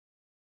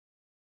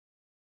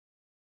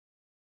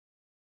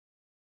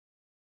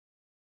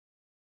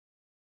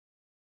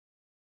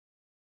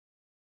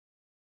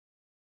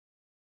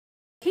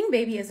King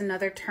baby is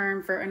another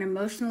term for an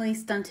emotionally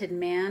stunted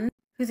man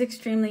who's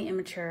extremely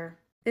immature.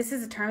 This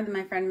is a term that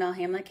my friend Mel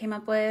Hamlet came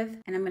up with,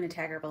 and I'm going to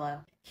tag her below.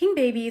 King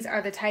babies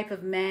are the type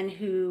of men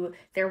who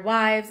their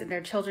wives and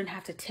their children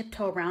have to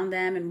tiptoe around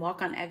them and walk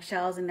on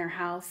eggshells in their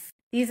house.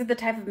 These are the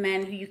type of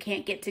men who you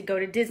can't get to go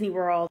to Disney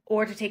World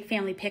or to take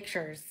family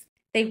pictures.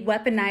 They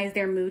weaponize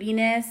their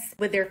moodiness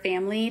with their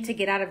family to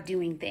get out of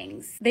doing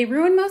things. They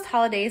ruin most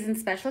holidays and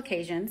special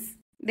occasions.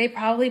 They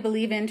probably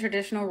believe in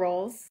traditional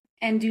roles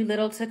and do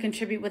little to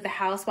contribute with the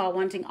house while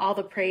wanting all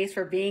the praise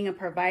for being a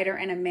provider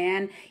and a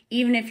man,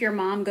 even if your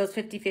mom goes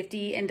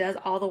 50-50 and does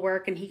all the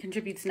work and he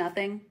contributes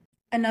nothing.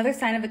 Another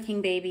sign of a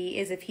king baby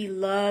is if he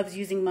loves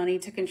using money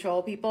to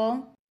control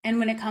people. And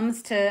when it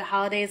comes to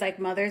holidays like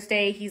Mother's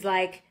Day, he's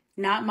like,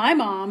 not my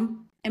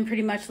mom, and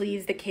pretty much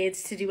leaves the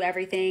kids to do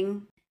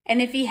everything.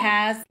 And if he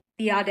has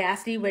the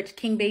audacity, which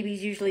king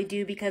babies usually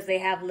do because they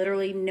have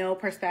literally no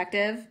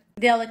perspective,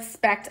 they'll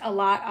expect a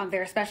lot on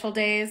their special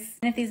days.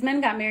 And if these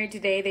men got married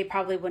today, they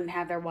probably wouldn't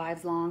have their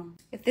wives long.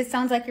 If this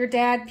sounds like your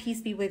dad,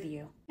 peace be with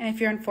you. And if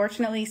you're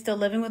unfortunately still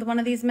living with one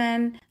of these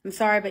men, I'm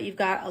sorry, but you've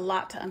got a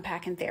lot to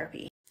unpack in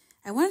therapy.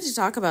 I wanted to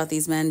talk about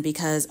these men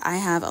because I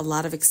have a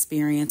lot of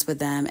experience with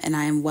them and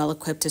I am well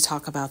equipped to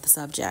talk about the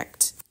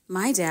subject.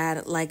 My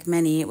dad, like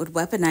many, would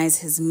weaponize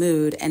his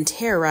mood and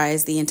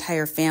terrorize the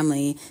entire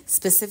family,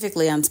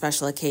 specifically on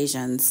special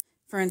occasions.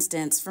 For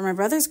instance, for my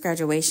brother's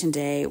graduation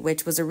day,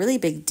 which was a really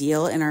big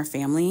deal in our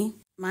family,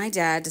 my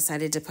dad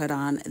decided to put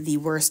on the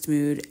worst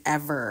mood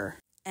ever.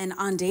 And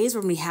on days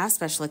when we have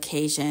special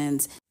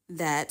occasions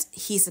that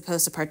he's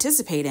supposed to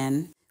participate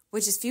in,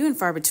 which is few and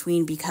far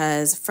between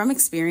because from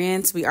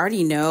experience, we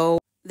already know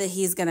that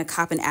he's going to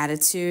cop an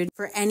attitude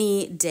for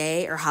any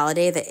day or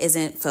holiday that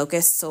isn't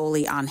focused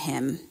solely on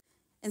him.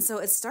 And so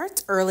it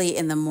starts early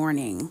in the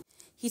morning.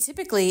 He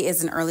typically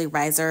is an early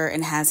riser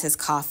and has his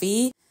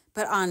coffee.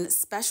 But on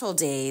special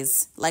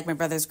days, like my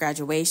brother's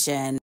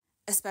graduation,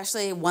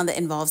 especially one that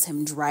involves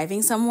him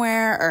driving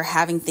somewhere or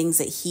having things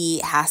that he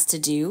has to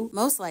do,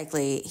 most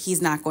likely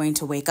he's not going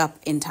to wake up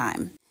in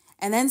time.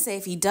 And then say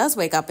if he does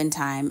wake up in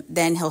time,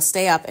 then he'll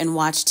stay up and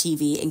watch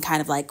TV and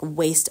kind of like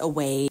waste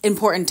away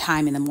important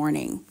time in the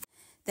morning.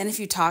 Then if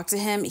you talk to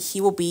him, he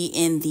will be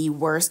in the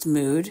worst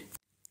mood,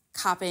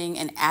 copying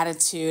an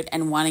attitude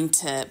and wanting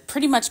to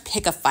pretty much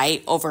pick a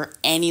fight over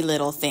any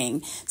little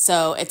thing.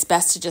 So it's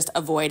best to just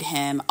avoid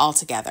him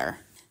altogether.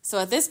 So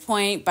at this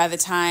point, by the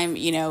time,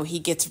 he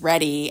gets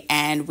ready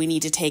and we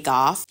need to take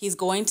off, he's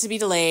going to be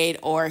delayed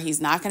or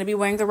he's not going to be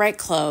wearing the right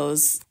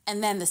clothes.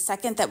 And then the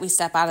second that we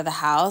step out of the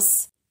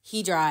house,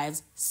 he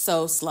drives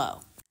so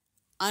slow,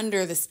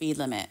 under the speed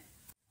limit,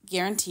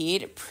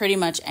 guaranteed pretty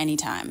much any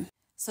time.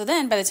 So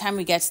then by the time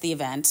we get to the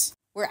event,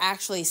 we're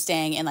actually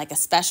staying in like a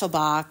special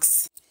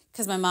box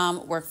because my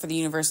mom worked for the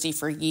university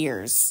for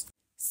years.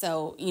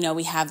 So,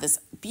 we have this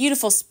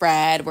beautiful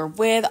spread. We're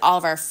with all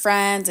of our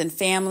friends and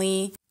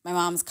family, my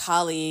mom's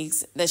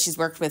colleagues that she's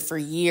worked with for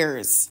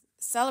years,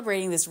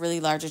 celebrating this really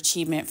large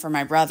achievement for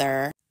my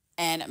brother.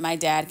 And my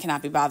dad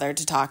cannot be bothered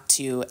to talk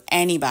to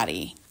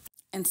anybody.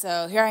 And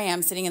so here I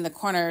am sitting in the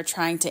corner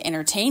trying to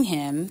entertain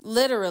him,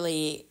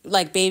 literally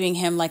like babying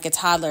him like a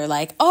toddler,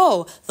 like,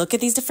 oh, look at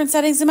these different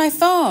settings in my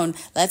phone.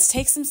 Let's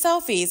take some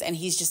selfies. And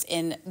he's just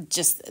in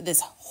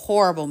this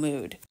horrible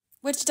mood,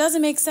 which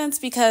doesn't make sense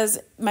because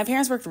my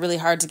parents worked really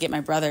hard to get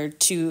my brother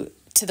to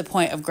the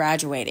point of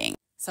graduating.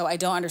 So I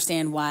don't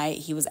understand why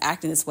he was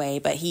acting this way,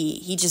 but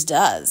he just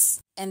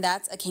does. And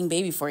that's a king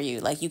baby for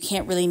you. Like, you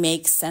can't really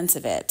make sense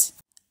of it.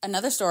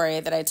 Another story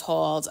that I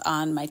told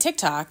on my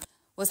TikTok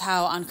was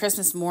how on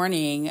Christmas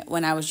morning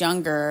when I was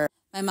younger,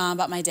 my mom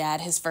bought my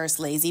dad his first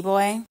Lazy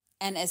Boy.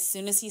 And as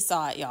soon as he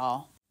saw it,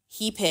 y'all,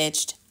 he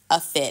pitched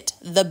a fit,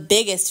 the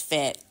biggest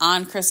fit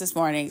on Christmas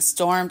morning,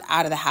 stormed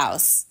out of the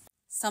house.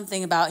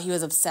 Something about he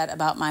was upset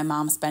about my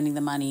mom spending the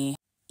money,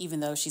 even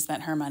though she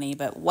spent her money,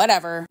 but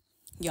whatever,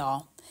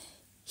 y'all.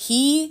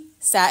 He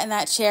sat in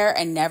that chair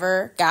and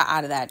never got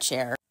out of that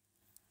chair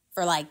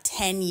for like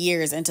 10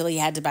 years until he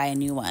had to buy a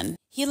new one.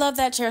 He loved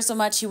that chair so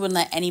much he wouldn't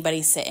let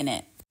anybody sit in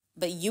it.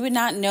 But you would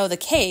not know the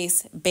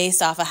case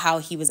based off of how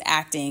he was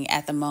acting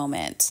at the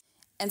moment.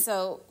 And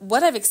so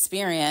what I've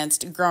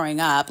experienced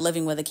growing up,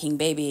 living with a king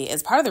baby,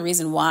 is part of the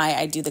reason why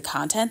I do the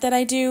content that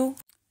I do.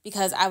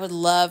 Because I would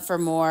love for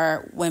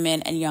more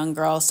women and young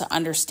girls to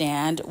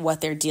understand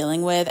what they're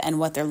dealing with and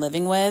what they're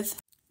living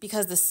with.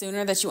 Because the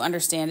sooner that you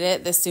understand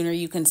it, the sooner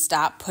you can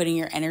stop putting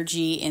your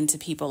energy into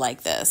people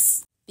like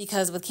this.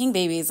 Because with king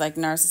babies like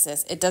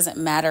narcissists, it doesn't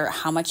matter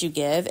how much you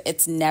give,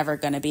 it's never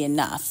going to be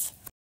enough.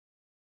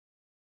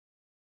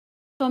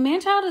 So a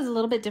man-child is a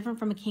little bit different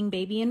from a king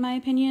baby, in my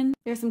opinion.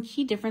 There are some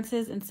key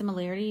differences and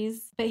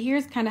similarities, but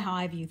here's kind of how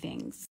I view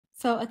things.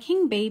 So a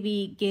king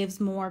baby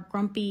gives more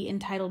grumpy,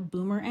 entitled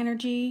boomer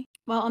energy,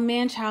 while a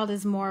man-child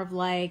is more of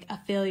like a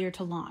failure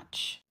to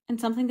launch.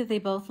 And something that they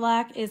both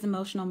lack is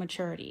emotional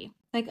maturity.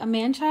 Like a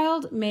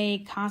man-child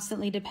may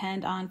constantly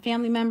depend on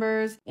family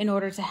members in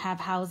order to have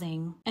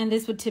housing, and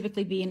this would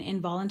typically be an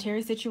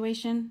involuntary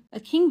situation.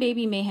 A king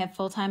baby may have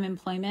full-time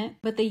employment,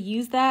 but they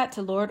use that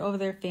to lord over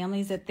their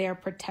families that they're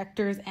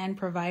protectors and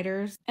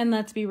providers. And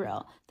let's be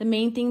real, the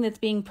main thing that's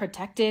being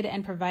protected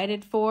and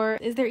provided for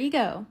is their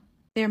ego.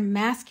 Their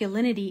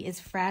masculinity is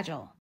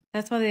fragile.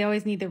 That's why they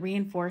always need the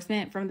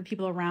reinforcement from the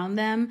people around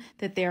them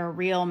that they're a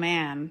real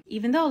man.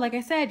 Even though, like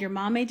I said, your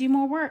mom may do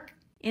more work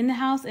in the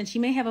house and she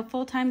may have a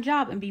full-time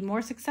job and be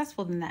more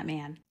successful than that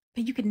man.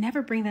 But you could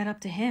never bring that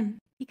up to him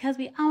because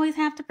we always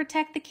have to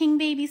protect the king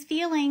baby's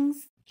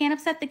feelings. Can't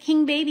upset the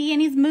king baby and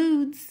his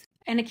moods.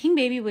 And a king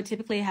baby would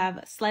typically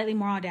have slightly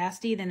more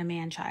audacity than a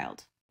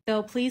man-child.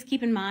 Though please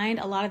keep in mind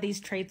a lot of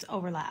these traits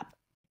overlap.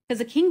 Because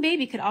a king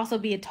baby could also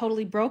be a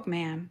totally broke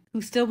man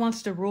who still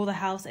wants to rule the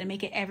house and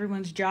make it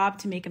everyone's job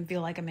to make him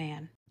feel like a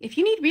man. If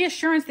you need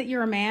reassurance that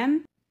you're a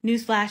man,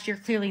 newsflash, you're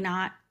clearly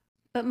not.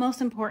 But most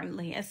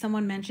importantly, as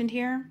someone mentioned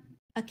here,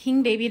 a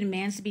king baby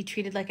demands to be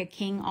treated like a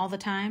king all the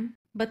time,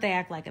 but they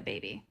act like a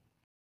baby.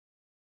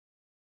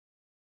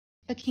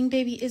 A king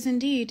baby is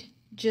indeed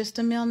just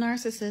a male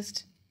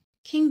narcissist.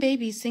 King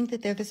babies think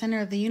that they're the center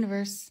of the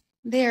universe.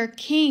 They are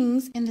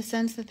kings in the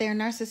sense that they are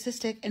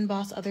narcissistic and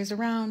boss others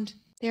around.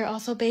 They are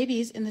also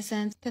babies in the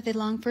sense that they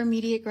long for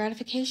immediate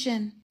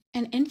gratification.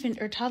 An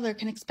infant or toddler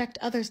can expect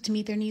others to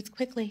meet their needs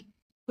quickly,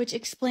 which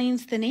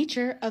explains the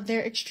nature of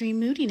their extreme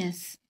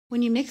moodiness.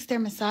 When you mix their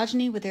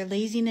misogyny with their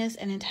laziness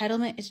and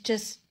entitlement, it's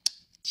just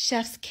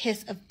chef's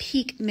kiss of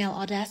peak male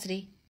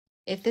audacity.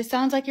 If this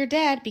sounds like your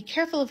dad, be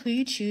careful of who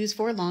you choose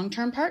for a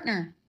long-term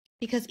partner.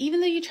 Because even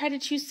though you try to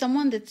choose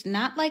someone that's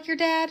not like your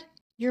dad,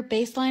 your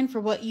baseline for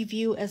what you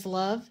view as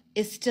love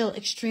is still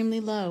extremely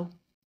low.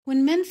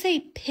 When men say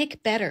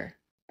pick better,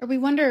 or we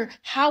wonder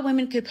how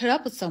women could put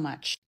up with so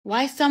much,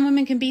 why some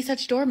women can be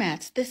such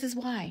doormats, this is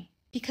why.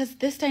 Because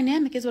this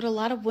dynamic is what a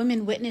lot of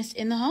women witnessed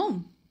in the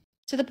home,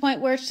 to the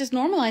point where it's just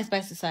normalized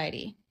by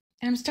society.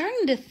 And I'm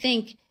starting to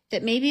think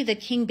that maybe the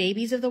king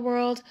babies of the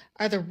world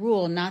are the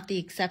rule, not the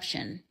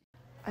exception.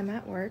 I'm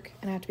at work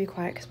and I have to be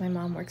quiet because my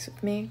mom works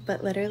with me,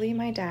 but literally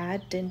my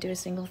dad didn't do a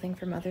single thing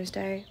for Mother's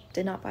Day,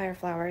 did not buy her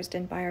flowers,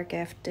 didn't buy her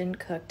gift, didn't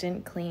cook,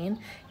 didn't clean.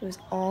 It was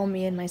all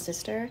me and my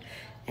sister,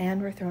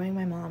 and we're throwing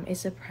my mom a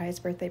surprise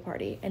birthday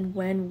party. And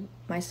when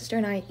my sister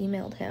and I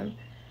emailed him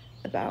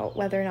about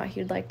whether or not he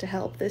would like to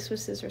help, this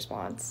was his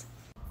response.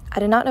 I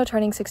did not know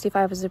turning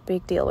 65 was a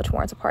big deal, which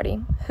warrants a party.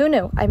 Who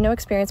knew? I have no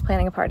experience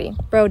planning a party.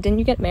 Bro, didn't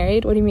you get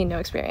married? What do you mean no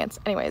experience?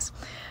 Anyways,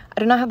 I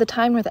do not have the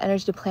time nor the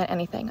energy to plan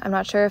anything. I'm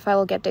not sure if I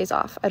will get days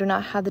off. I do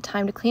not have the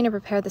time to clean or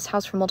prepare this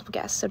house for multiple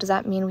guests. So does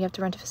that mean we have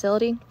to rent a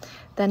facility?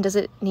 Then does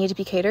it need to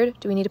be catered?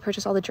 Do we need to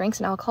purchase all the drinks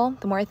and alcohol?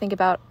 The more I think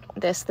about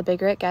this, the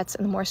bigger it gets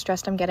and the more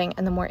stressed I'm getting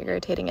and the more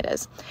irritating it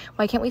is.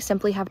 Why can't we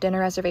simply have dinner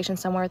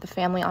reservations somewhere with the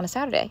family on a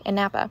Saturday in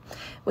Napa,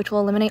 which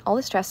will eliminate all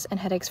the stress and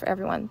headaches for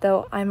everyone,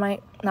 though I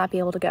might not be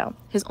able to go.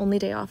 His only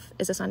day off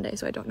is a Sunday,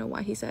 so I don't know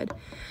why he said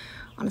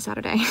on a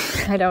Saturday.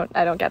 I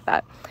don't get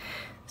that.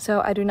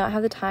 So I do not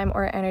have the time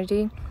or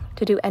energy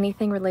to do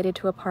anything related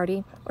to a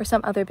party or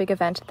some other big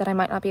event that I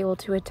might not be able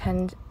to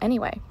attend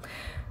anyway.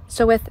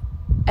 So with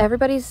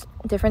everybody's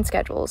different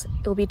schedules,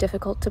 it will be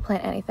difficult to plan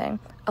anything.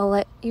 I'll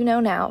let you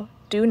know now,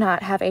 do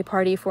not have a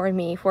party for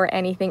me for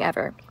anything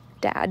ever.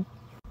 Dad.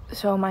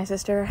 So my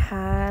sister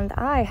and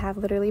I have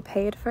literally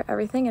paid for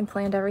everything and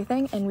planned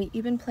everything, and we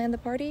even planned the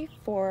party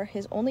for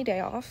his only day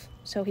off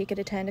so he could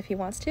attend if he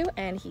wants to,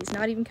 and he's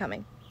not even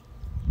coming.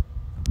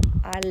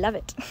 I love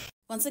it.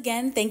 Once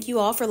again, thank you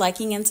all for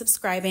liking and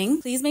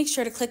subscribing. Please make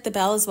sure to click the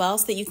bell as well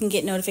so that you can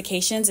get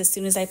notifications as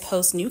soon as I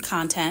post new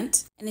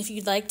content. And if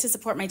you'd like to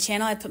support my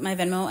channel, I put my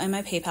Venmo and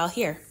my PayPal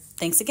here.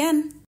 Thanks again.